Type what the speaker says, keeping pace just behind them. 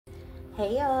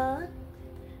Hey y'all,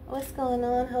 what's going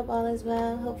on? Hope all is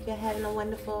well. Hope you're having a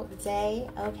wonderful day.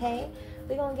 Okay,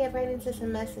 we're gonna get right into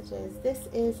some messages. This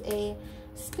is a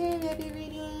spirit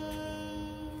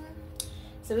reading,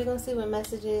 so we're gonna see what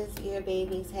messages your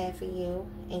babies have for you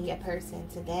and your person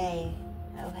today.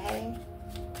 Okay,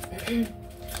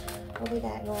 what we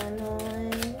got going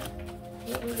on?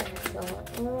 What we got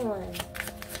going on?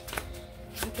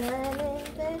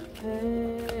 Diamond and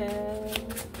pearl.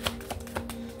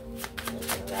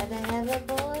 Rather have a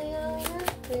boy or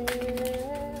a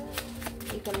girl.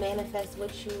 You can manifest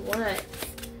what you want.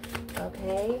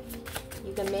 Okay?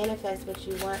 You can manifest what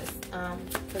you want.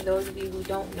 For those of you who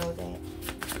don't know that.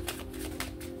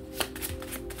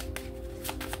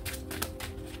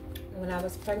 When I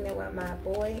was pregnant with my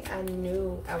boy, I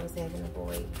knew I was having a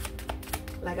boy.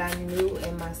 Like I knew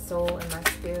in my soul and my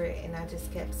spirit, and I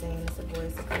just kept saying it's a boy,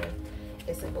 it's a boy,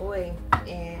 it's a boy,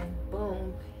 and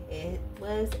boom, it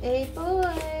was a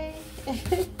boy.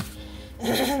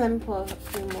 Let me pull a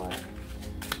few more.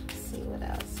 Let's see what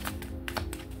else.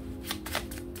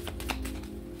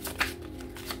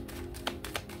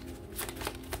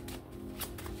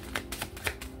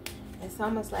 It's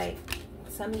almost like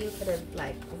some of you could have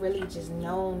like really just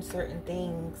known certain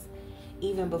things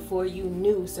even before you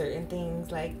knew certain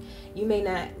things. Like you may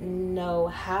not know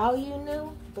how you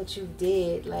knew, but you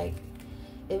did. Like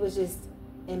it was just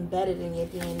embedded in your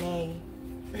DNA.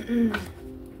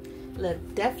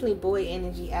 Look, definitely boy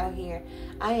energy out here.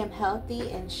 I am healthy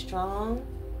and strong.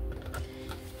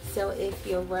 So if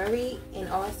you're worried, and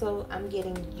also I'm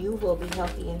getting you will be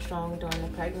healthy and strong during the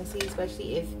pregnancy,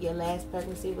 especially if your last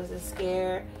pregnancy was a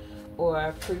scare,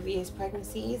 or previous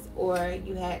pregnancies, or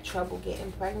you had trouble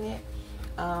getting pregnant.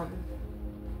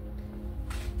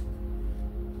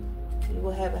 You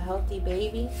will have a healthy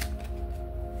baby.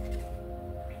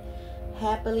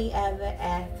 Happily ever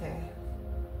after.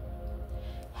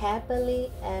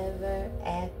 Happily ever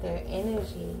after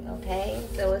energy, okay?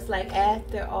 So it's like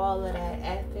after all of that,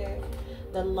 after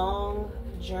the long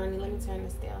journey, let me turn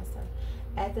this down some.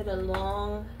 After the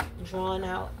long, drawn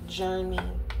out journey,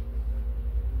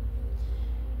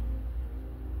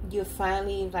 you're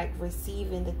finally like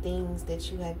receiving the things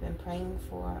that you have been praying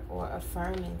for or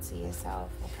affirming to yourself,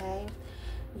 okay?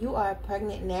 You are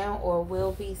pregnant now or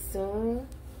will be soon.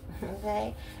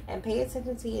 Okay, and pay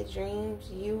attention to your dreams.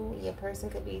 Your person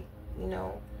could be,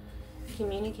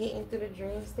 communicating through the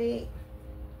dream state.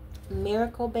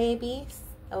 Miracle babies.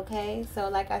 Okay, so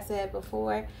like I said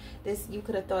before, you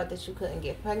could have thought that you couldn't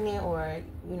get pregnant, or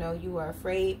you were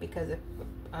afraid because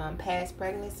of past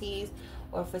pregnancies,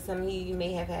 or for some of you, you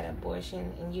may have had an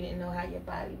abortion and you didn't know how your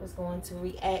body was going to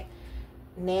react.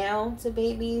 Now to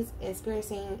babies,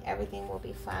 experiencing everything will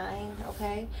be fine.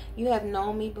 Okay, you have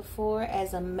known me before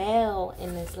as a male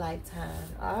in this lifetime.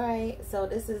 All right, so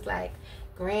this is like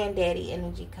granddaddy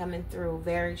energy coming through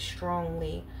very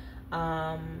strongly.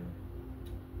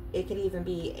 It could even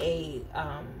be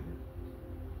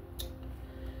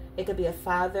it could be a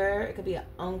father, it could be an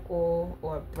uncle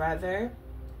or brother.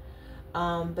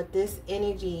 But this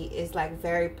energy is like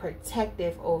very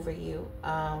protective over you.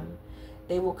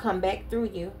 They will come back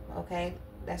through you, okay?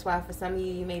 That's why for some of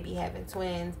you, you may be having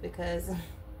twins, because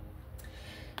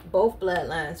both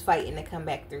bloodlines fighting to come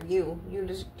back through you. You're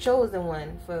the chosen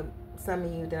one for some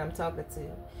of you that I'm talking to. You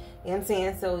know what I'm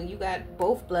saying? So you got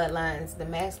both bloodlines, the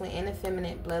masculine and the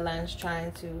feminine bloodlines,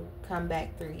 trying to come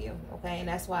back through you, okay? And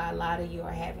that's why a lot of you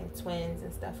are having twins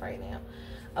and stuff right now,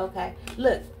 okay?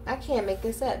 Look, I can't make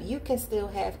this up. You can still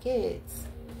have kids.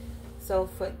 So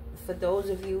for those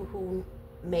of you who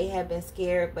may have been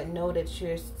scared but know that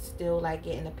you're still like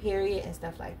getting a period and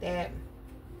stuff like that,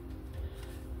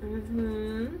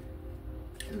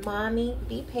 mommy,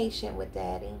 be patient with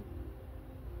daddy.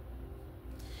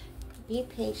 Be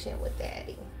patient with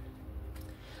daddy.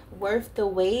 Worth the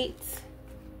wait.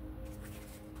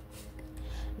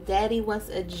 Daddy wants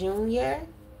a junior.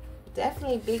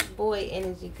 Definitely big boy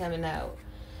energy coming out.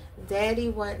 Daddy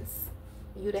wants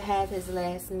you to have his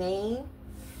last name.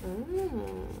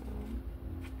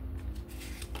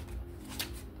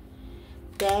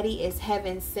 Daddy is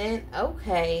heaven sent.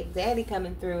 Okay, daddy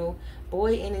coming through.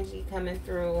 Boy energy coming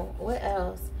through. What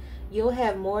else? You'll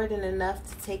have more than enough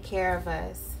to take care of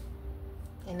us.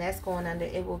 And that's going under,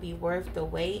 it will be worth the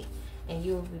wait, and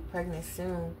you will be pregnant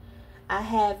soon. I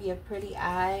have your pretty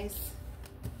eyes.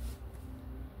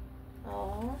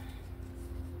 Oh.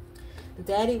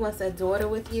 Daddy wants a daughter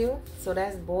with you. So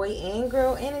that's boy and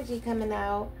girl energy coming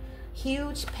out.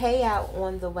 Huge payout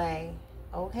on the way.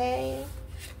 Okay?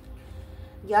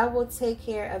 Y'all will take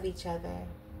care of each other.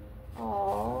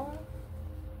 Oh.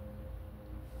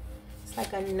 It's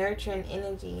like a nurturing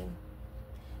energy.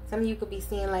 Some of you could be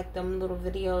seeing like them little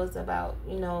videos about,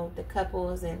 you know, the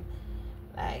couples and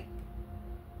like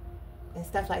and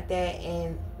stuff like that,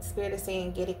 and Spirit is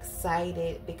saying get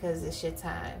excited because it's your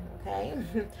time. Okay.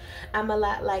 I'm a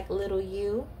lot like little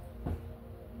you.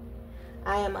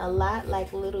 I am a lot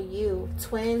like little you.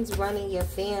 Twins running your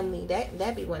family.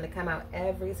 That be one to come out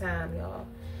every time, y'all.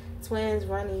 Twins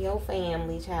running your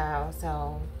family, child.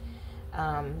 So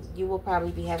you will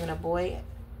probably be having a boy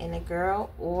and a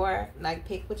girl, or like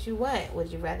pick what you want.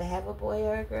 Would you rather have a boy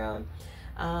or a girl?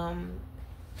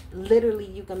 Literally,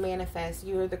 you can manifest.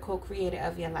 You're the co-creator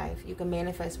of your life. You can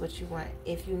manifest what you want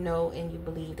if you know and you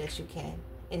believe that you can,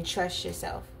 and trust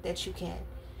yourself that you can.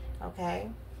 Okay.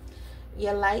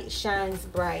 Your light shines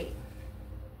bright.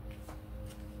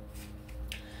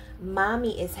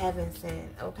 Mommy is heaven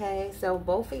sent. Okay, so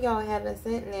both of y'all heaven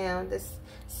sent now. This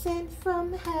sent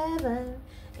from heaven.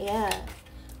 Yeah,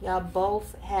 y'all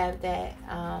both have that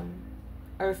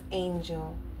earth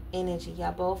angel energy.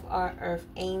 Y'all both are earth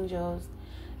angels.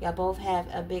 Y'all both have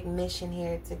a big mission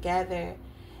here together.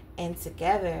 And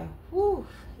together, whoo,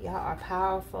 y'all are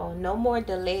powerful. No more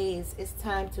delays. It's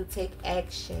time to take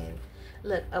action.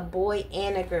 Look, a boy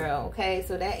and a girl. Okay,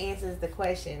 so that answers the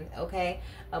question. Okay,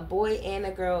 a boy and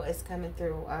a girl is coming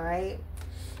through. All right,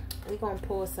 we're gonna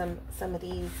pull some of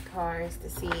these cards to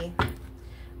see.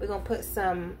 We're gonna put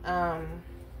some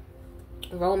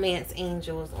romance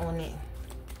angels on it.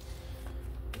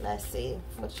 Let's see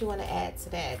what you want to add to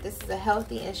that. This is a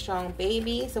healthy and strong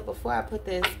baby. So before I put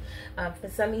this, for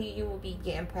some of you, you will be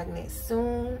getting pregnant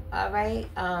soon. All right.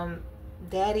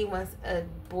 Daddy wants a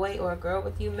boy or a girl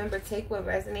with you. Remember, take what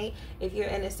resonates. If you're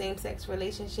in a same-sex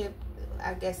relationship,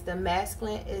 I guess the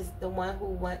masculine is the one who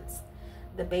wants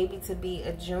the baby to be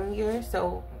a junior.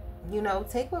 So, you know,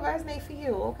 take what resonates for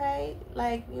you, okay?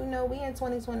 Like, you know, we in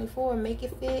 2024. Make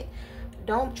it fit.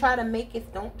 Don't try to make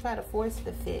it. Don't try to force it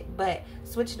to fit. But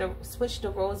switch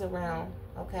the roles around,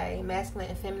 okay? Masculine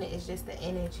and feminine is just the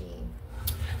energy.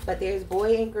 But there's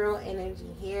boy and girl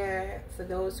energy here for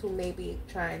those who may be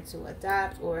trying to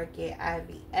adopt or get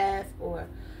IVF, or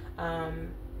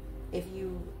if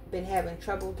you've been having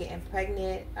trouble getting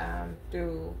pregnant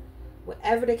through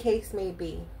whatever the case may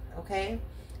be, okay?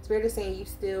 Spirit is saying you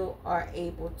still are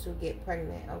able to get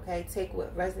pregnant, okay? Take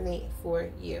what resonates for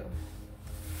you.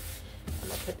 I'm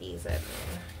going to put these up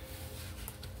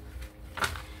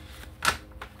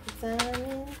there.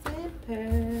 Diamonds and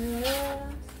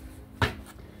pearls.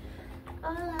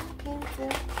 All I can do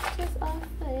is just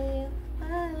offer you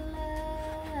my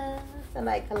love. So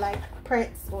like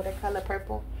Prince or the color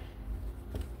purple.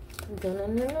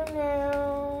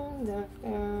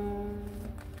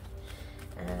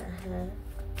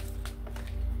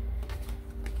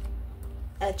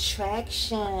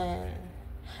 Attraction.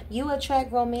 You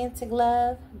attract romantic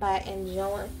love by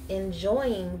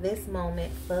enjoying this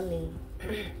moment fully.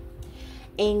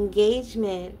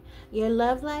 Engagement. Your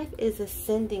love life is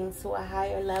ascending to a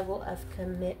higher level of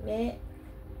commitment.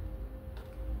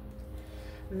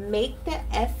 Make the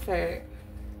effort.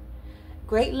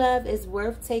 Great love is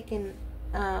worth taking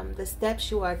the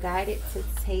steps you are guided to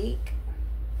take.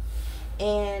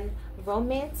 And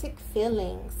romantic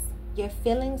feelings. Your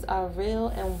feelings are real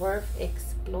and worth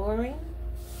exploring.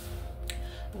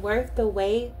 Worth the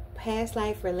wait. Past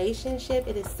life relationship.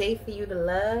 It is safe for you to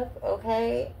love.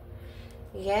 Okay.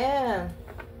 Yeah.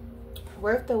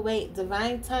 Worth the wait.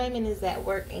 Divine timing is at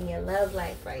work in your love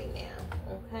life right now.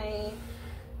 Okay.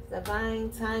 Divine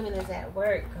timing is at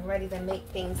work. I'm ready to make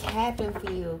things happen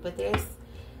for you. But there's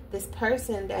this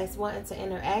person that's wanting to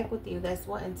interact with you, that's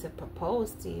wanting to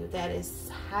propose to you, that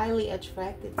is highly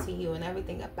attracted to you and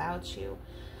everything about you.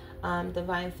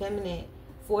 Divine feminine.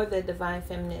 For the divine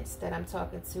feminines that I'm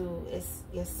talking to, it's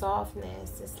your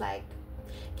softness. It's like,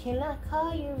 can I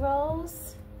call you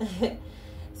Rose?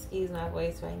 Excuse my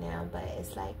voice right now, but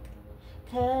it's like,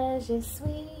 'cause you're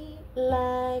sweet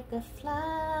like a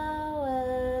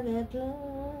flower that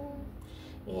blooms.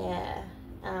 Yeah.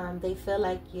 They feel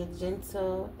like you're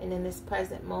gentle, and in this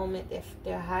present moment, if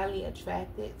they're highly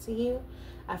attracted to you,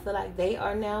 I feel like they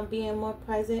are now being more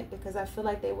present, because I feel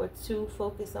like they were too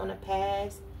focused on the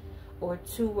past or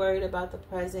too worried about the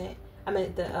present. I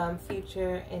mean the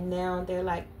future, and now they're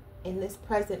like in this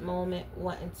present moment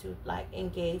wanting to like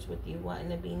engage with you, wanting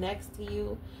to be next to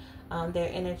you. Their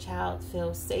inner child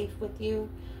feels safe with you.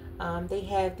 They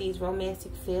have these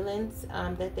romantic feelings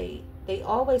that they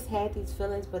always had these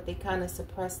feelings, but they kind of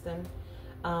suppressed them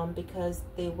because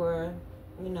they were,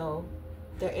 you know,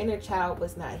 their inner child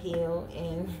was not healed,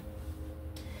 and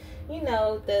you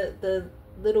know, the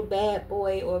little bad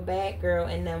boy or bad girl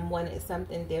in them wanted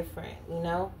something different. You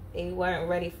know, they weren't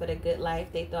ready for the good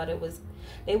life. They thought it was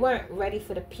They weren't ready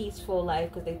for the peaceful life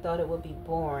because they thought it would be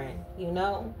boring, you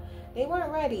know? They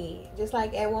weren't ready. Just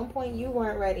like at one point you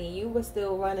weren't ready. You were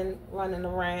still running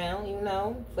around, you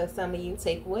know? For some of you,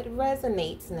 take what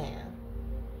resonates now.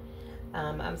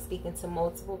 I'm speaking to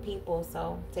multiple people,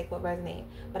 so take what resonates.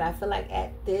 But I feel like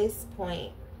at this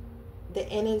point, the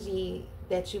energy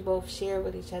that you both share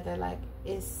with each other, like,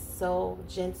 is so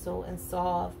gentle and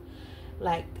soft.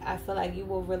 Like, I feel like you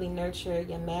will really nurture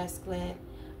your masculine.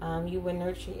 You will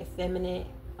nurture your feminine.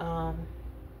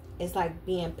 It's like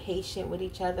being patient with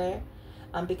each other,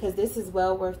 because this is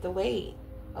well worth the wait.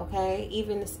 Okay,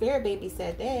 even the spirit baby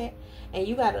said that. And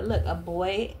you got to look, a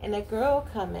boy and a girl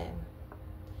coming.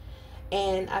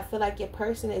 And I feel like your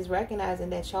person is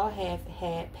recognizing that y'all have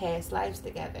had past lives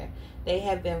together. They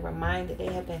have been reminded. They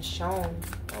have been shown.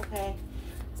 Okay,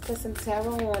 let's put some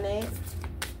tarot on it.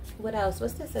 What else?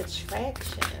 What's this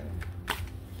attraction?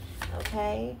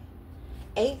 Okay,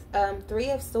 Three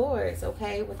of Swords.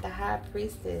 Okay, with the High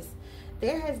Priestess.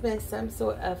 There has been some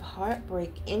sort of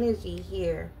heartbreak energy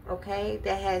here. Okay,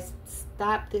 that has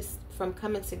stopped this from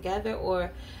coming together,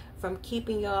 or from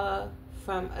keeping y'all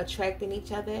from attracting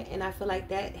each other. And I feel like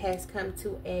that has come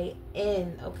to a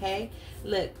end. Okay,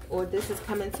 look, or this is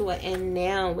coming to an end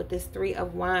now with this Three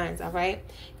of Wands. All right,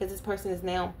 because this person is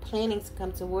now planning to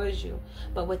come towards you,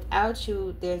 but without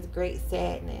you there's great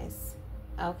sadness.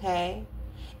 Okay,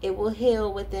 it will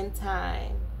heal within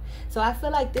time. So I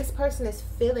feel like this person is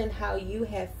feeling how you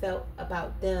have felt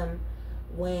about them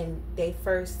when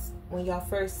y'all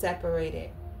first separated.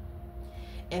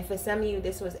 And for some of you,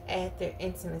 this was after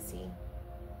intimacy.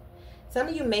 Some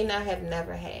of you may not have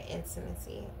never had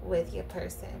intimacy with your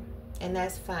person, and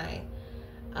that's fine.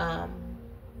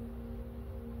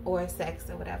 Or sex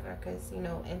or whatever, because, you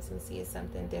know, intimacy is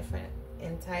something different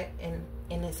in type and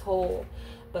in this whole.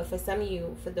 But for some of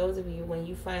you, for those of you, when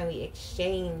you finally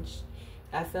exchanged,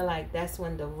 I feel like that's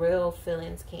when the real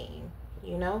feelings came,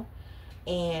 you know?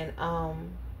 And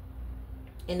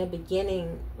in the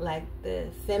beginning, like the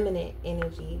feminine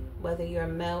energy, whether you're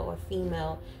male or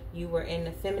female, you were in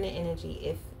the feminine energy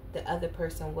if the other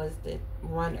person was the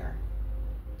runner.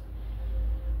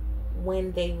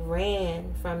 When they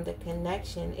ran from the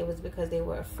connection, it was because they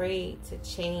were afraid to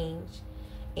change,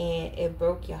 and it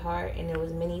broke your heart. And there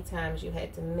was many times you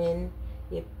had to mend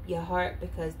your heart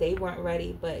because they weren't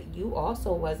ready, but you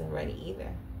also wasn't ready either.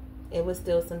 It was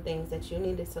still some things that you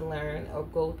needed to learn or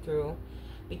go through,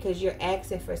 because you're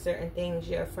asking for certain things.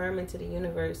 You're affirming to the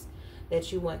universe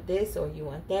that you want this or you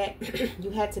want that.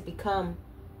 You had to become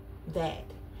that.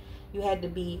 You had to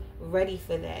be ready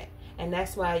for that. And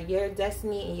that's why your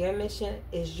destiny and your mission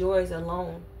is yours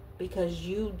alone, because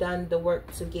you done the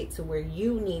work to get to where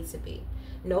you need to be.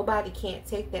 Nobody can't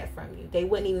take that from you. They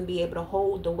wouldn't even be able to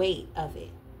hold the weight of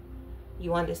it.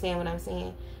 You understand what I'm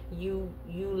saying? You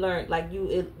learned, like,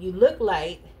 you look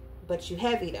light, but you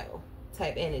heavy though,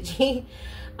 type energy.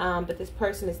 But this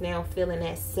person is now feeling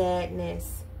that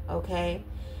sadness. Okay,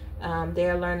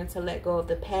 they're learning to let go of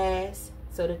the past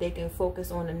so that they can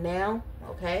focus on the now.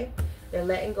 Okay, they're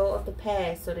letting go of the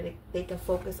past so that they can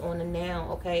focus on the now.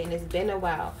 Okay, and it's been a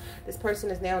while. This person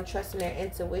is now trusting their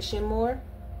intuition more.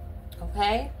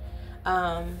 Okay,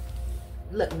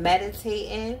 look,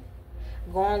 meditating,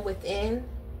 going within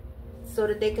so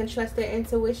that they can trust their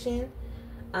intuition,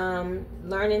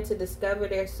 learning to discover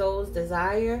their soul's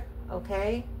desire.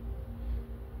 Okay,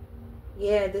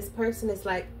 yeah, this person is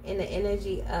like in the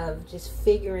energy of just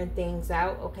figuring things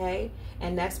out. Okay,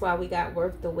 and that's why we got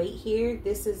worth the wait here.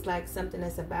 This is like something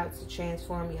that's about to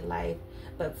transform your life.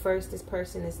 But first, this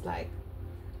person is like,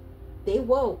 they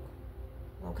woke.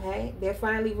 Okay, they're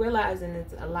finally realizing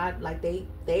it's a lot. Like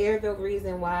they're the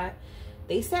reason why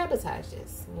they sabotage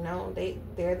this. You know,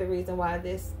 they're the reason why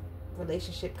this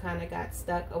relationship kind of got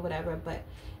stuck or whatever. But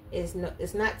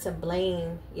it's not to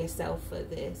blame yourself for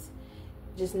this.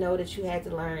 Just know that you had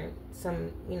to learn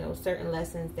some, you know, certain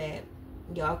lessons that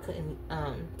y'all couldn't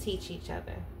teach each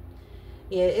other.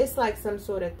 Yeah, it's like some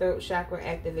sort of throat chakra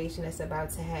activation that's about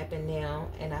to happen now,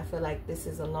 and I feel like this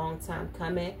is a long time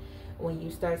coming. When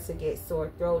you start to get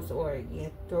sore throats, or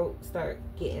your throat start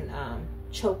getting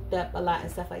choked up a lot and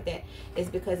stuff like that, it's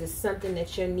because it's something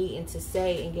that you're needing to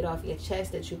say and get off your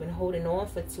chest that you've been holding on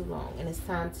for too long, and it's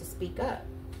time to speak up.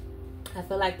 I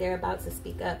feel like they're about to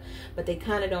speak up, but they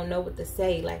kind of don't know what to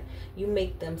say. Like, you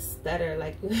make them stutter,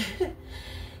 like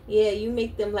yeah, you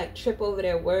make them like trip over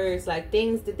their words, like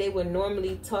things that they would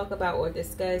normally talk about or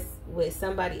discuss with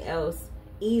somebody else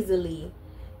easily.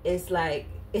 It's like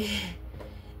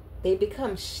they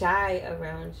become shy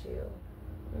around you.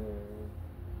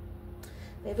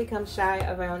 They become shy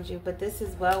around you, but this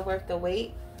is well worth the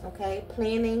wait. Okay,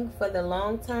 planning for the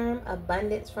long term,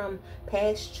 abundance from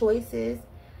past choices,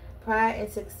 pride and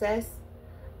success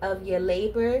of your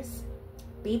labors.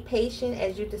 Be patient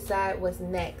as you decide what's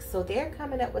next. So they're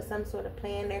coming up with some sort of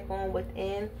plan. They're going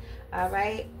within, all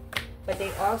right? But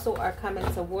they also are coming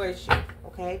towards you,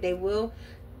 okay?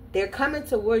 They're coming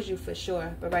towards you for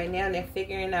sure. But right now they're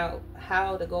figuring out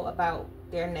how to go about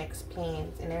their next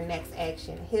plans and their next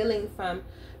action. Healing from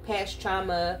past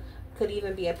trauma, could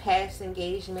even be a past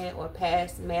engagement or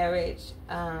past marriage.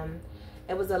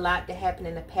 It was a lot that happened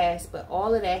in the past, but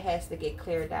all of that has to get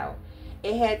cleared out.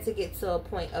 It had to get to a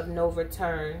point of no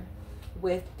return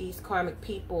with these karmic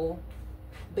people,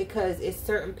 because it's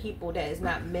certain people that is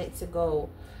not meant to go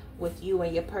with you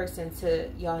and your person to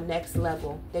your next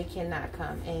level. They cannot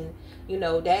come. And you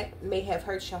know, that may have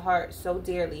hurt your heart so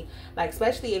dearly, like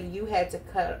especially if you had to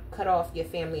cut off your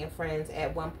family and friends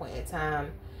at one point in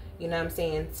time, you know what I'm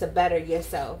saying, to better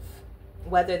yourself,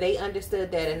 whether they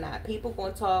understood that or not. People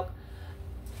gonna talk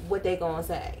what they gonna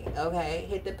say, okay?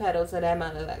 Hit the pedal to that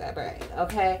mother like a brag,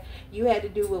 okay? You had to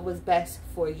do what was best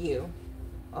for you,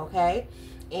 okay?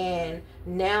 And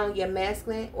now your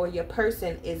masculine or your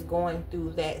person is going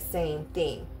through that same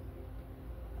thing,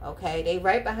 okay? They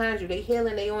right behind you. They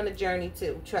healing. They on a journey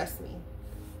too, trust me.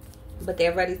 But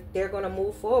they're ready. They're going to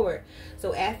move forward.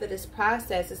 So after this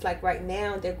process, it's like right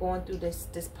now they're going through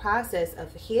this process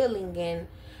of healing and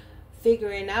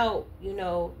figuring out, you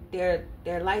know, their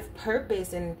life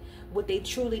purpose and what they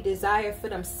truly desire for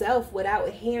themselves, without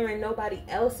hearing nobody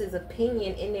else's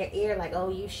opinion in their ear, like, oh,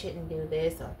 you shouldn't do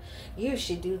this, or you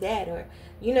should do that, or,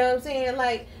 you know what I'm saying?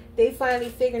 Like, they finally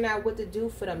figuring out what to do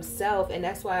for themselves. And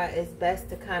that's why it's best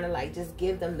to kind of like just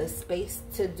give them the space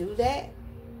to do that,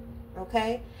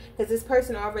 okay? Because this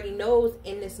person already knows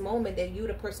in this moment that you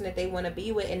the person that they want to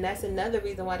be with. And that's another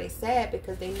reason why they sad,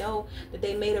 because they know that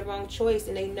they made a wrong choice,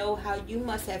 and they know how you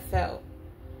must have felt,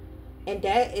 and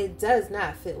that it does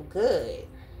not feel good,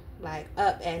 like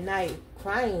up at night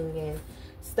crying and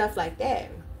stuff like that.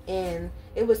 And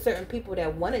it was certain people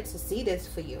that wanted to see this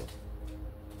for you,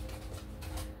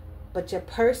 but your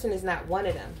person is not one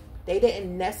of them. They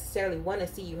didn't necessarily want to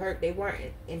see you hurt. They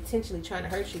weren't intentionally trying to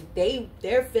hurt you.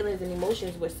 Their feelings and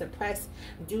emotions were suppressed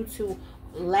due to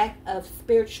lack of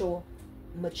spiritual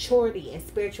maturity and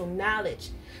spiritual knowledge.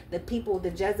 The people, the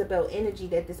Jezebel energy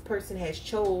that this person has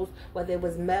chose, whether it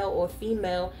was male or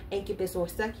female, incubus or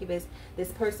succubus,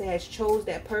 this person has chose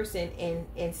that person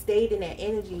and stayed in that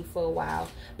energy for a while,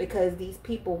 because these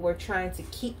people were trying to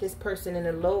keep this person in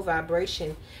a low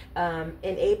vibration,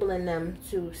 enabling them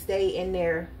to stay in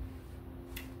their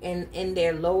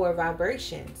lower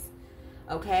vibrations,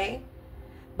 okay?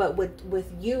 But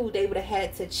with you, they would have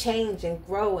had to change and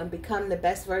grow and become the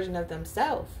best version of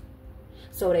themselves.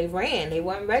 So they ran. They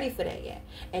weren't ready for that yet.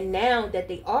 And now that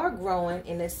they are growing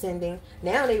and ascending,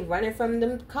 now they running from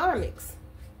them karmics.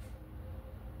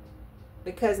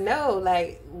 Because no,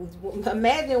 like,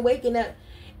 imagine waking up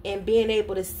and being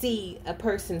able to see a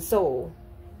person's soul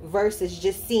versus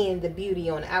just seeing the beauty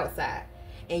on the outside.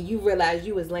 And you realize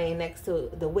you was laying next to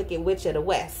the Wicked Witch of the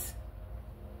West.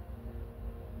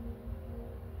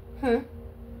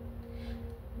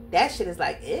 That shit is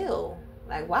like, ew.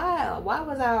 Like, why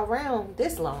was I around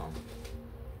this long?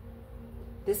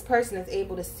 This person is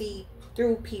able to see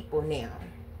through people now.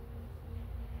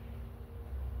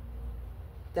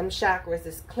 Them chakras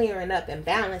is clearing up and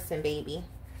balancing, baby.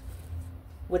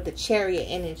 With the Chariot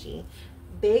energy.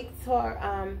 Big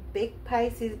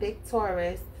Pisces, big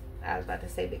Taurus. I was about to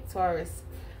say big Taurus,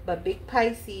 but big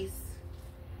Pisces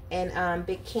and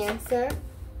big Cancer.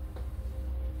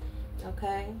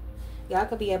 Okay, y'all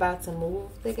could be about to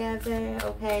move together.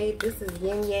 Okay, this is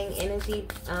yin yang energy,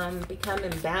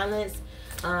 becoming balanced,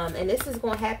 and this is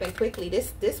going to happen quickly.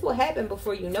 This will happen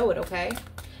before you know it. Okay,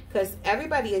 because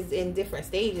everybody is in different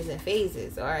stages and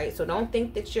phases. All right, so don't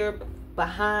think that you're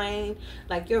behind.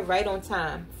 Like, you're right on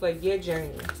time for your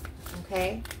journey.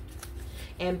 Okay.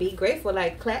 And be grateful,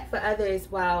 like clap for others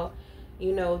while,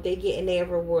 you know, they getting their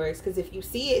rewards. Because if you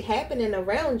see it happening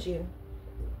around you,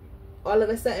 all of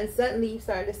a sudden, suddenly you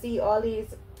start to see all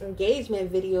these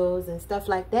engagement videos and stuff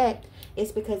like that.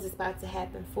 It's because it's about to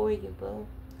happen for you, boo.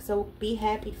 So be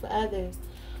happy for others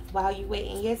while you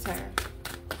waiting your turn.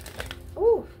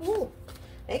 Ooh, ooh.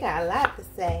 They got a lot to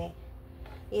say.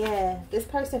 Yeah, this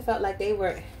person felt like they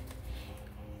were,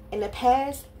 in the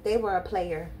past, they were a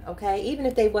player, okay? Even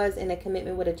if they was in a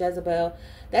commitment with a Jezebel,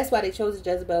 that's why they chose a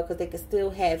Jezebel, because they could still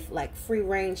have, like, free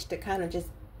range to kind of just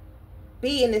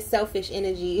be in this selfish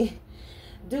energy,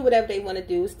 do whatever they want to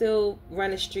do, still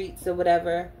run the streets or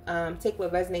whatever, take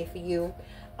what resonates for you.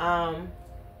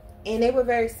 And they were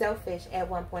very selfish at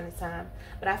one point in time.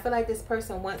 But I feel like this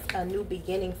person wants a new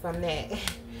beginning from that.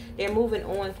 They're moving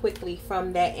on quickly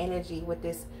from that energy with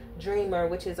this dreamer,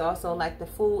 which is also like the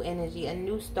Fool energy. A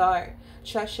new start.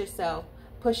 Trust yourself.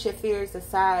 Push your fears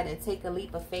aside and take a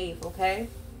leap of faith, okay?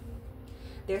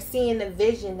 They're seeing the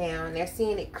vision now, and they're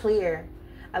seeing it clear.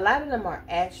 A lot of them are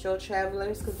astral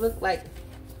travelers, because look, like,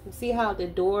 you see how the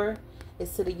door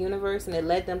is to the universe and it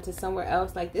led them to somewhere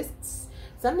else? Like this,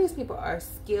 some of these people are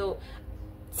skilled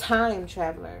time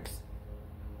travelers.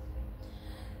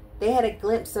 They had a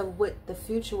glimpse of what the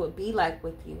future would be like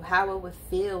with you, how it would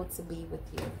feel to be with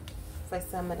you. For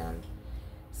some of them.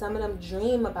 Some of them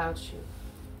dream about you.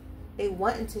 They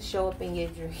wanting to show up in your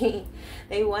dream.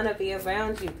 They want to be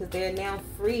around you because they're now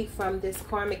free from this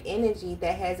karmic energy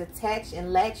that has attached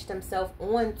and latched themselves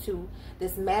onto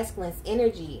this masculine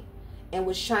energy and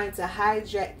was trying to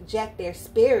hijack their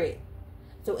spirit.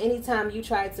 So anytime you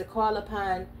tried to call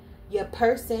upon your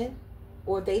person,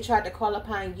 or they tried to call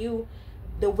upon you,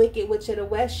 the Wicked Witch of the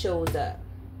West shows up.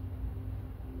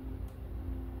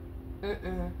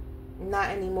 Not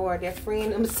anymore. They're freeing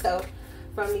themselves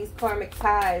from these karmic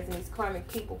ties and these karmic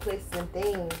people, places, and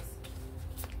things.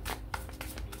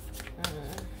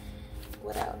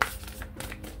 What else?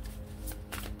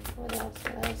 What else?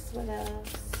 What else? What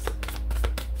else?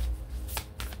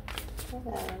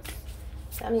 What else?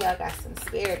 Some of y'all got some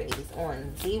spirit babies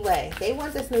on Z-Way. They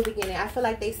want this new beginning. I feel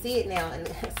like they see it now.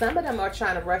 And some of them are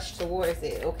trying to rush towards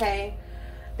it, okay?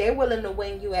 They're willing to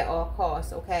win you at all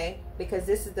costs, okay? Because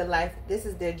this is the life. This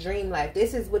is their dream life.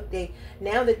 This is what they,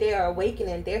 now that they are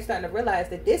awakening, they're starting to realize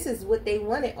that this is what they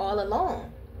wanted all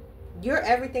along. You're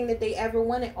everything that they ever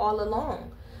wanted all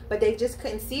along. But they just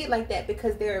couldn't see it like that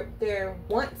because their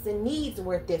wants and needs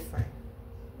were different.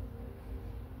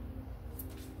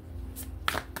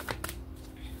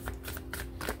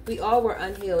 We all were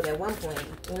unhealed at one point,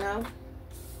 you know?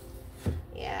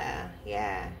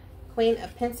 Yeah. Queen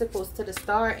of Pentacles to the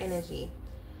Star energy.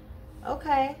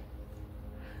 Okay.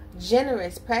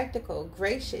 Generous, practical,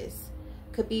 gracious.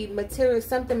 Could be material,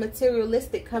 something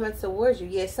materialistic coming towards you.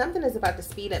 Yeah, something is about to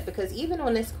speed up because even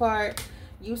on this card,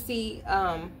 you see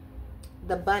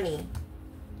the bunny.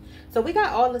 So we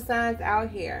got all the signs out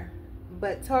here.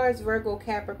 But Taurus, Virgo,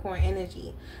 Capricorn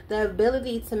energy. The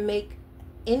ability to make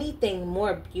anything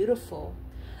more beautiful.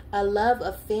 A love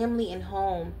of family and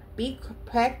home. Be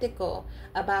practical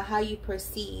about how you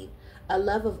perceive. A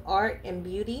love of art and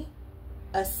beauty.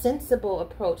 A sensible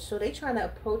approach. So they're trying to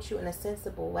approach you in a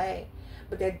sensible way.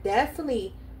 But they're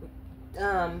definitely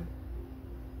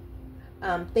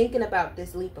thinking about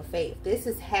this leap of faith. This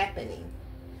is happening.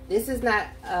 This is not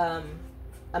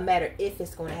a matter if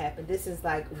it's going to happen. This is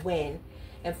like when.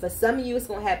 And for some of you, it's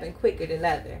going to happen quicker than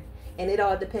others. And it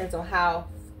all depends on how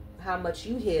much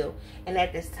you heal. And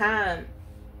at this time,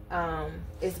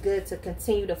 it's good to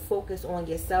continue to focus on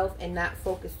yourself and not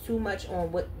focus too much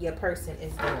on what your person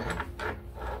is doing.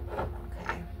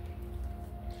 Okay.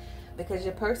 Because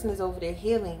your person is over there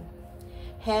healing.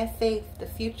 Have faith. The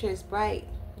future is bright.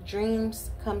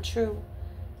 Dreams come true.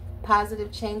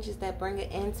 Positive changes that bring an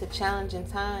end to challenging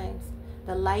times.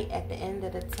 The light at the end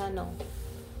of the tunnel.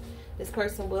 This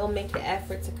person will make the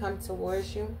effort to come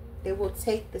towards you. They will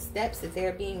take the steps that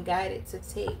they're being guided to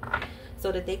take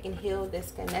so that they can heal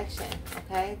this connection,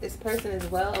 okay? This person is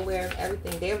well aware of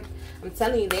everything. I'm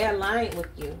telling you, they're aligned with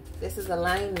you. This is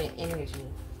alignment energy.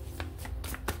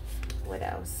 What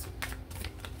else?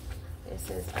 This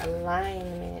is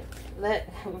alignment.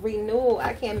 Renewal.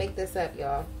 I can't make this up,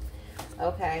 y'all.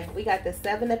 Okay, we got the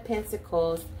Seven of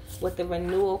Pentacles with the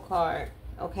renewal card,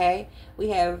 okay? We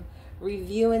have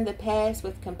reviewing the past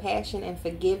with compassion and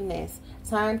forgiveness.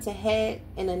 Time to head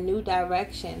in a new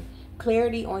direction.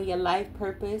 Clarity on your life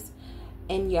purpose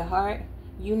and your heart.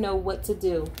 You know what to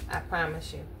do. I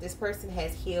promise you. This person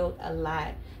has healed a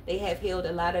lot. They have healed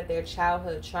a lot of their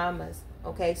childhood traumas.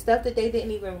 Okay. Stuff that they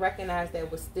didn't even recognize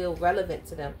that was still relevant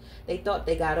to them. They thought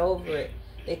they got over it.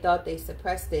 They thought they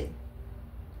suppressed it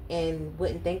and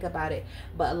wouldn't think about it.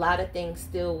 But a lot of things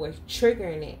still were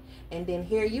triggering it. And then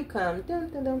here you come,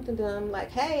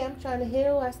 like, hey, I'm trying to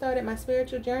heal. I started my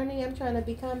spiritual journey. I'm trying to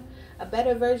become a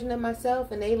better version of myself.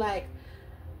 And they like,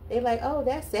 oh,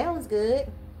 that sounds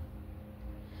good.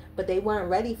 But they weren't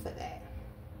ready for that.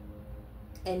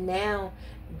 And now,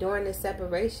 during the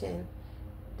separation,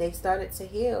 they started to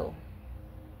heal.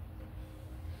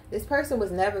 This person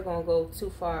was never going to go too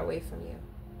far away from you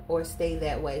or stay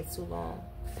that way too long.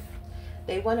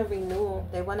 They want a renewal.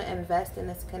 They want to invest in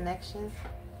this connection.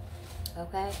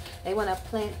 Okay, they want to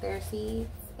plant their seeds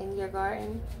in your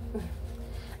garden.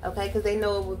 Okay, because they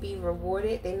know it will be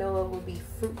rewarded. They know it will be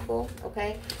fruitful.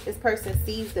 Okay, this person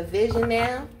sees the vision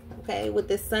now. Okay, with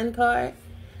this Sun card.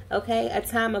 Okay, a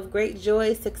time of great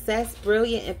joy, success,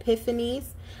 brilliant epiphanies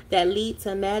that lead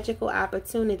to magical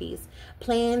opportunities,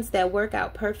 plans that work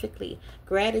out perfectly,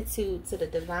 gratitude to the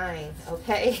divine.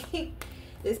 Okay,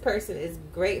 this person is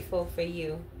grateful for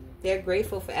you. They're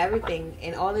grateful for everything,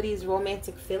 and all of these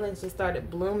romantic feelings just started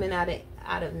blooming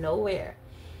out of nowhere.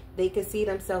 They could see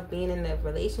themselves being in a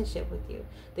relationship with you.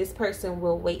 This person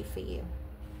will wait for you.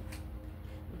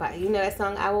 But you know that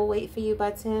song, I Will Wait For You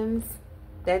by Tim's?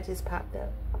 That just popped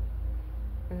up.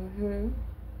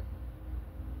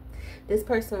 This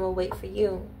person will wait for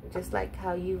you, just like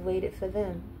how you waited for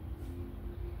them.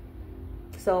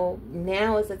 So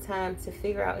now is the time to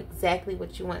figure out exactly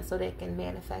what you want so they can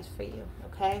manifest for you,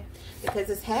 okay? Because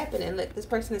it's happening. Look, this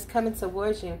person is coming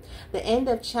towards you. The end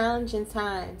of challenging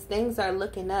times. Things are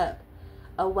looking up.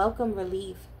 A welcome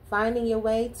relief. Finding your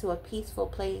way to a peaceful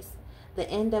place. The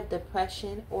end of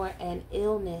depression or an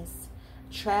illness.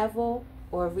 Travel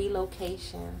or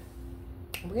relocation.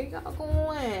 Where y'all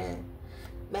going?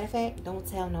 Matter of fact, don't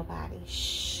tell nobody.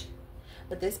 Shh.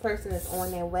 But this person is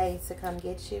on their way to come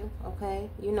get you, okay?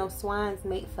 You know, swines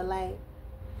mate for life.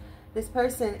 This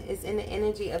person is in the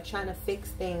energy of trying to fix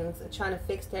things, trying to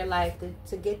fix their life,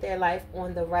 to get their life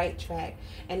on the right track.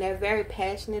 And they're very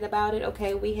passionate about it,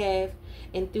 okay? We have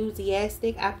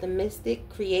enthusiastic, optimistic,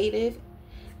 creative.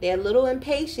 They're a little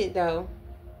impatient, though.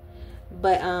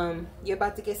 But you're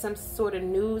about to get some sort of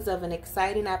news of an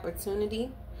exciting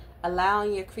opportunity.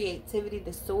 Allowing your creativity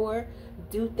to soar.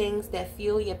 Do things that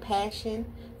fuel your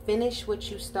passion. Finish what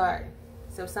you start.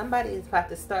 So somebody is about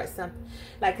to start something.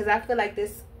 Like, because I feel like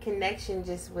this connection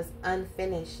just was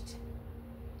unfinished.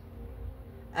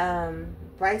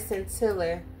 Bryson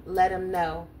Tiller, Let Him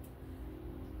Know.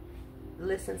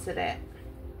 Listen to that.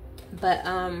 But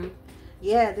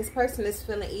yeah, this person is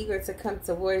feeling eager to come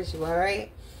towards you, all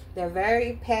right? They're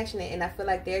very passionate, and I feel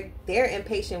like they're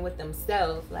impatient with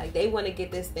themselves. Like, they want to get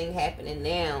this thing happening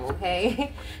now,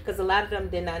 okay? Because a lot of them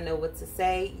did not know what to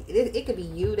say. It could be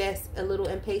you that's a little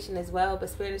impatient as well, but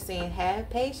Spirit is saying have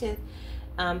patience,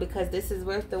 because this is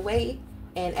worth the wait,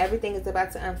 and everything is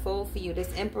about to unfold for you.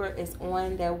 This Emperor is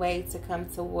on their way to come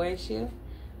towards you,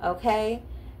 okay?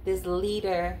 This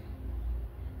leader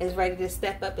is ready to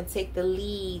step up and take the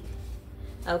lead,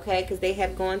 okay, because they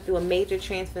have gone through a major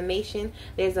transformation.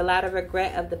 There's a lot of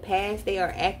regret of the past. They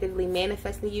are actively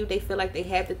manifesting you. They feel like they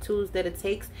have the tools that it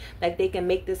takes, like they can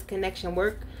make this connection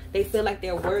work. They feel like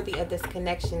they're worthy of this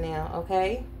connection now,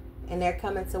 okay? And they're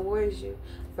coming towards you,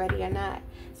 ready or not.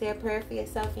 Say a prayer for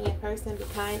yourself and your person. Be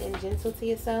kind and gentle to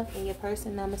yourself and your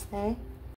person. Namaste.